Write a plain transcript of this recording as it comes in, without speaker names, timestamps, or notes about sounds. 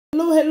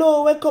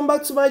Hello, welcome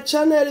back to my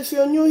channel. If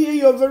you're new here,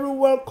 you're very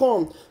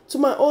welcome. To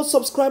my old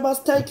subscribers,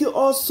 thank you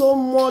all so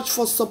much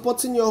for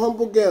supporting your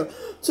humble girl.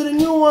 To the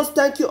new ones,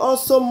 thank you all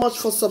so much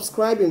for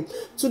subscribing.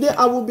 Today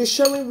I will be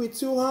sharing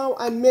with you how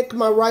I make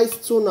my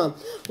rice toner.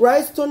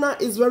 Rice toner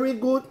is very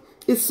good.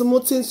 It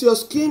smoothens your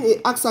skin. It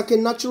acts like a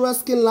natural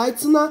skin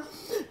lightener.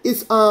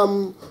 It's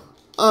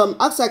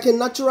acts like a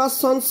natural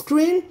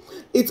sunscreen.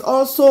 It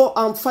also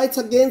fights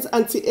against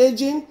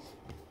anti-aging.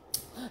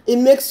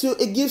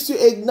 It gives you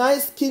a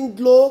nice skin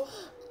glow,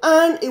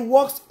 and it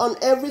works on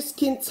every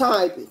skin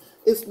type.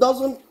 It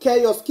doesn't care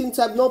your skin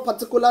type, no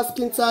particular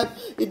skin type.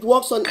 It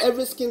works on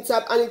every skin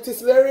type, and it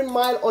is very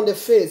mild on the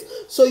face,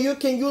 so you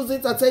can use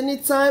it at any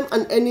time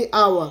and any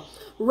hour.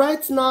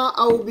 Right now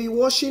I will be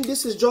washing.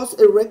 This is just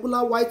a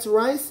regular white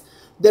rice.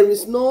 There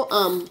is no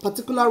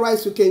particular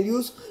rice you can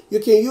use. You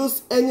can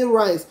use any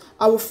rice.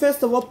 I will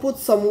first of all put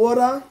some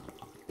water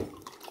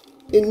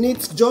in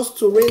it just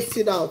to rinse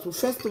it out. We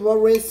first of all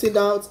rinse it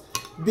out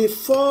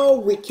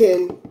before we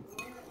can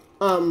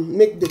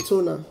make the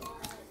toner.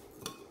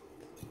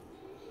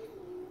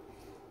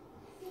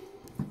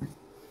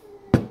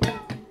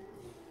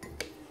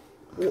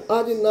 We'll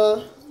add in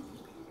now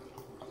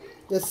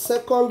the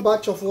second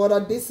batch of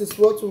water. This is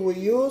what we will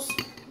use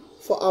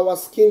for our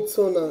skin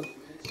toner.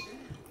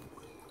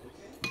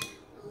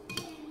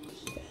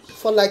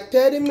 For like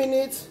 30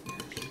 minutes,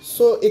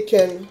 so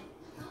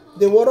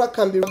the water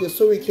can be ready,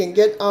 so we can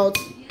get out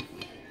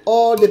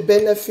all the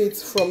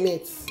benefits from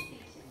it.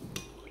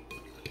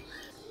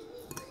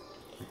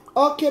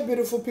 Okay,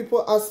 beautiful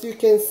people, as you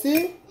can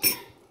see,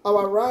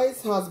 our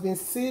rice has been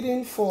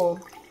sitting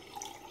for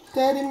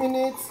 30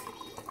 minutes.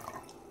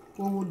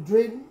 We will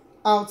drain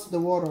out the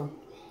water.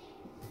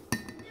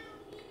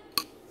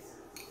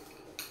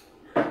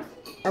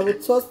 I will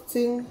toss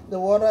in the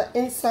water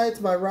inside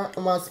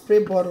my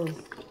spray bottle.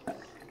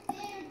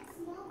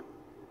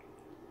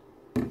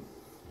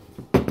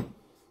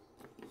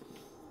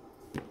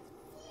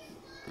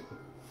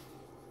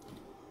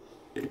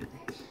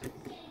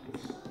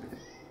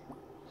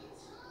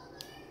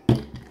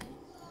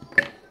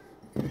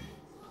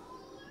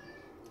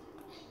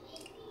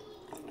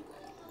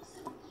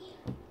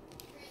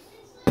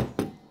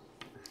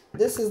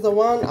 This is the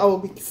one I will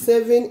be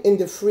saving in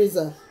the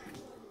freezer.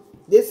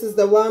 This is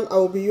the one I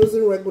will be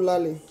using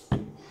regularly.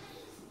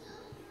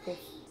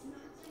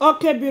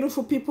 Okay,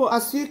 beautiful people,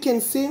 as you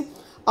can see,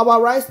 our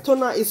rice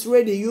toner is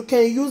ready. You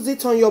can use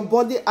it on your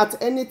body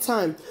at any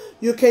time.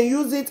 You can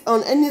use it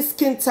on any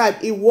skin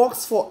type. It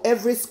works for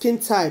every skin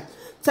type.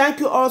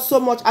 Thank you all so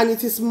much, and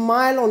it is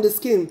mild on the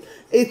skin.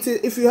 Even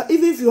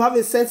if you have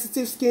a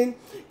sensitive skin,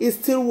 it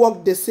still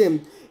works the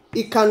same.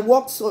 It can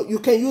work, so you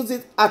can use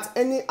it at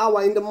any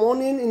hour, in the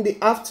morning, in the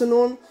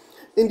afternoon,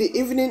 in the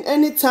evening.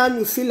 Anytime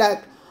you feel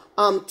like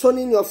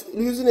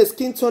using a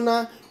skin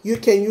toner, you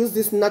can use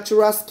this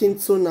natural skin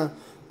toner.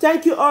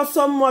 Thank you all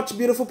so much,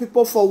 beautiful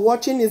people, for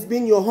watching. It's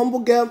been your humble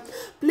girl.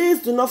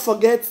 Please do not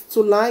forget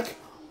to like,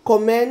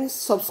 comment,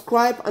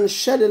 subscribe, and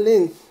share the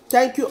link.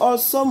 Thank you all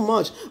so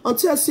much.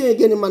 Until I see you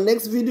again in my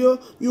next video,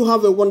 you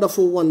have a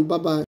wonderful one. Bye bye.